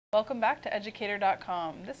Welcome back to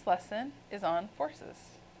Educator.com. This lesson is on forces.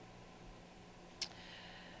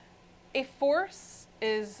 A force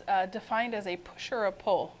is defined as a push or a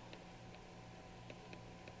pull.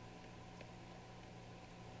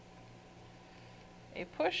 A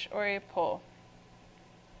push or a pull.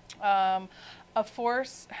 A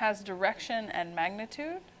force has direction and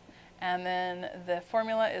magnitude, and then the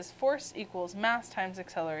formula is force equals mass times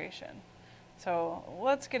acceleration. So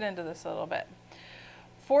let's get into this a little bit.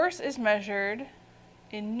 Force is measured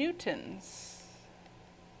in newtons.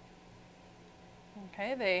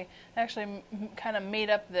 Okay, they actually kind of made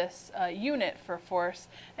up this unit for force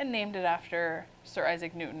and named it after Sir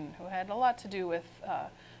Isaac Newton, who had a lot to do with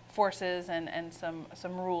forces and some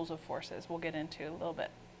rules of forces we'll get into a little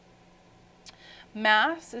bit.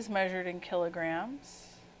 Mass is measured in kilograms,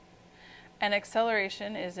 and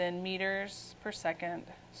acceleration is in meters per second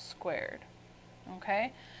squared.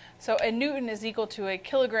 Okay, so a newton is equal to a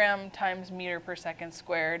kilogram times meter per second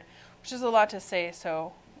squared, which is a lot to say,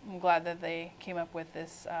 so I'm glad that they came up with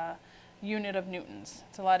this unit of newtons.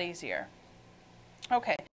 It's a lot easier.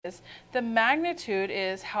 Okay, the magnitude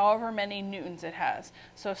is however many newtons it has.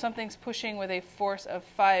 So if something's pushing with a force of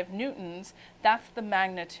 5 newtons, that's the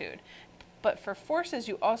magnitude. But for forces,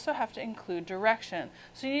 you also have to include direction.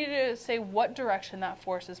 So you need to say what direction that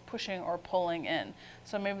force is pushing or pulling in.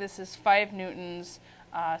 So maybe this is 5 newtons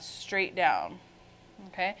straight down.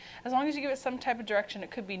 Okay, as long as you give it some type of direction, it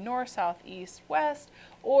could be north, south, east, west,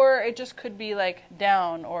 or it just could be like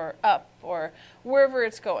down or up or wherever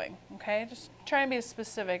it's going. Okay, just try and be as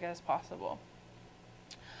specific as possible.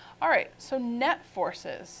 All right, so net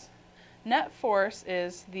forces. Net force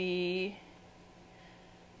is the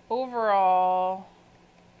overall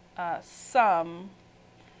sum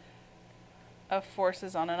of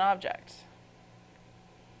forces on an object.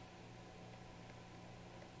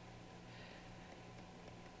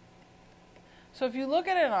 So if you look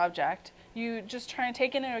at an object, you just try and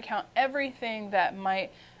take into account everything that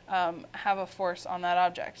might have a force on that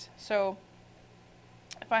object. So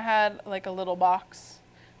if I had like a little box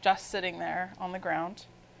just sitting there on the ground,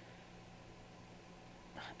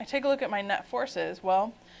 I take a look at my net forces.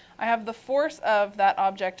 Well, I have the force of that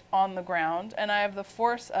object on the ground, and I have the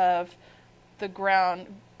force of the ground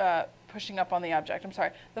pushing up on the object. I'm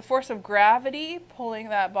sorry, the force of gravity pulling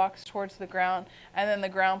that box towards the ground, and then the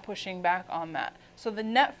ground pushing back on that. So the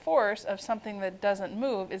net force of something that doesn't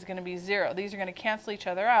move is going to be 0. These are going to cancel each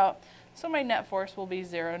other out, so my net force will be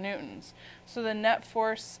 0 newtons. So the net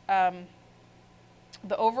force,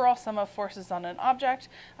 the overall sum of forces on an object,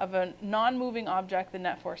 of a non-moving object, the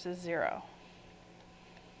net force is 0.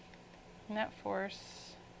 Net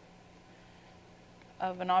force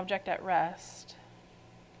of an object at rest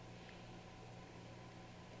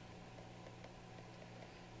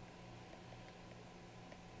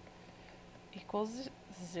equals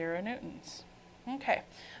 0 newtons. Okay,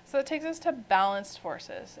 so that takes us to balanced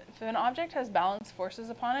forces. If an object has balanced forces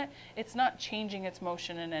upon it, it's not changing its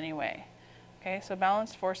motion in any way. Okay, so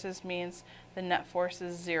balanced forces means the net force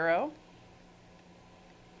is 0.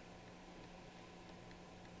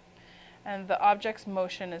 And the object's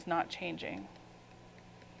motion is not changing.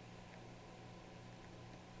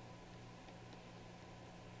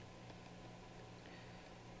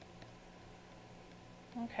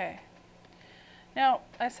 Okay. Now,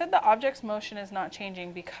 I said the object's motion is not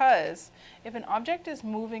changing because if an object is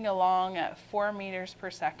moving along at 4 meters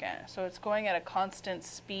per second, so it's going at a constant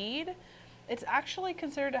speed, it's actually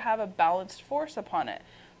considered to have a balanced force upon it.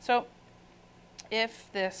 So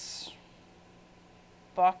if this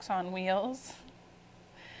box on wheels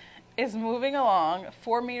is moving along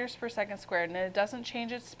 4 meters per second squared and it doesn't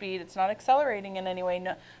change its speed, it's not accelerating in any way,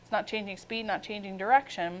 no, it's not changing speed, not changing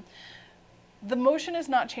direction, the motion is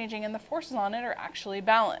not changing and the forces on it are actually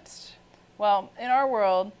balanced. Well, in our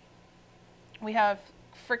world, we have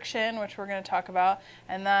friction, which we're going to talk about,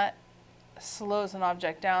 and that slows an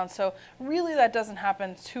object down. So really that doesn't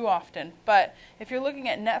happen too often. But if you're looking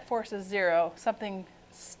at net force is 0, something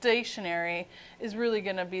stationary is really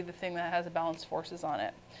going to be the thing that has balanced forces on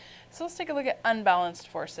it. So let's take a look at unbalanced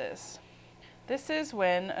forces. This is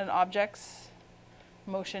when an object's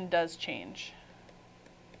motion does change.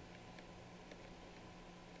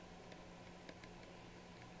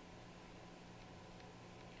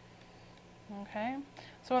 Okay,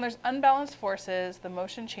 so when there's unbalanced forces, the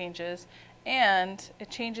motion changes, and it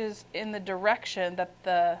changes in the direction that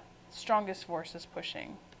the strongest force is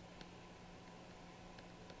pushing.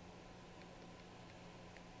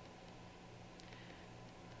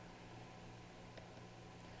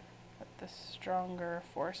 That the stronger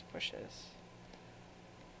force pushes.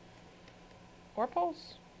 Or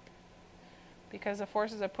pulls. because the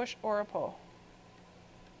force is a push or a pull.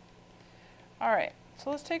 All right, so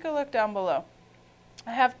let's take a look down below.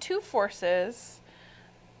 I have two forces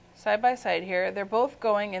side by side here. They're both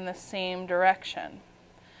going in the same direction.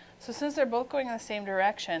 So since they're both going in the same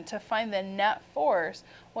direction, to find the net force,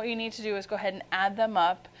 what you need to do is go ahead and add them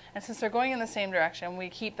up. And since they're going in the same direction, we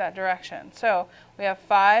keep that direction. So we have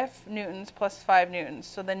 5 newtons plus 5 newtons.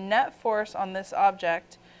 So the net force on this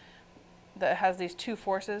object that has these two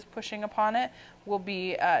forces pushing upon it will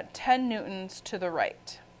be 10 newtons to the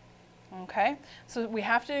right. Okay, so we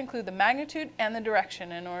have to include the magnitude and the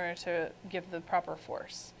direction in order to give the proper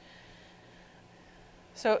force.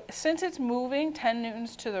 So since it's moving 10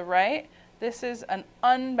 newtons to the right, this is an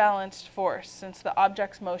unbalanced force since the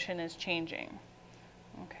object's motion is changing.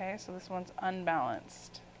 Okay, so this one's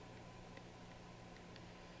unbalanced.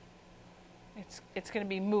 It's going to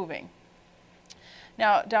be moving.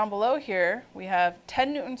 Now down below here we have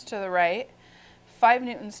 10 newtons to the right, 5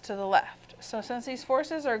 newtons to the left. So since these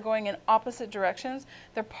forces are going in opposite directions,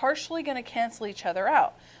 they're partially going to cancel each other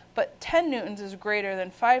out. But 10 newtons is greater than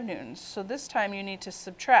 5 newtons, so this time you need to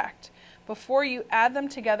subtract. Before you add them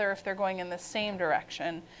together if they're going in the same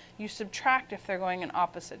direction, you subtract if they're going in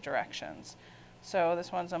opposite directions. So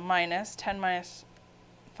this one's a minus. 10 minus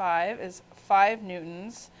 5 is 5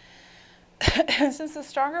 newtons. Since the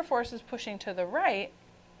stronger force is pushing to the right,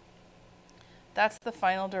 that's the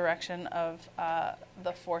final direction of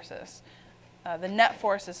the forces. The net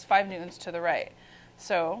force is 5 newtons to the right.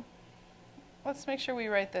 So let's make sure we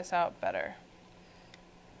write this out better.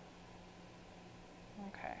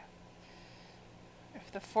 Okay.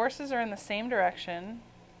 If the forces are in the same direction,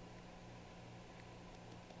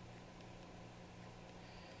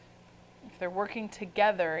 if they're working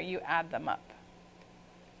together, you add them up.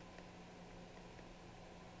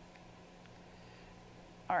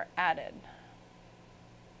 Are added.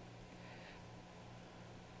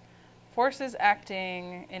 Forces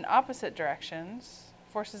acting in opposite directions,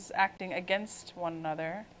 forces acting against one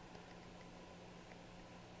another,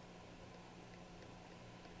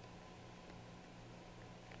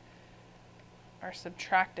 are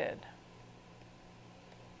subtracted.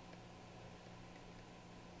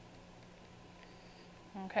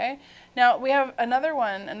 Okay, now we have another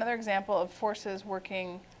example of forces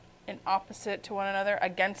working in opposite to one another,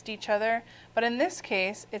 against each other. But in this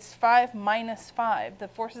case, it's 5 minus 5. The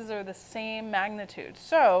forces are the same magnitude.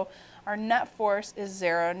 So our net force is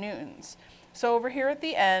 0 newtons. So over here at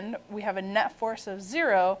the end, we have a net force of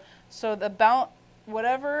 0. So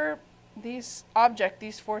whatever these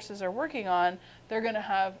forces are working on, they're going to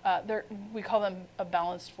have, we call them a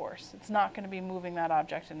balanced force. It's not going to be moving that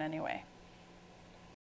object in any way.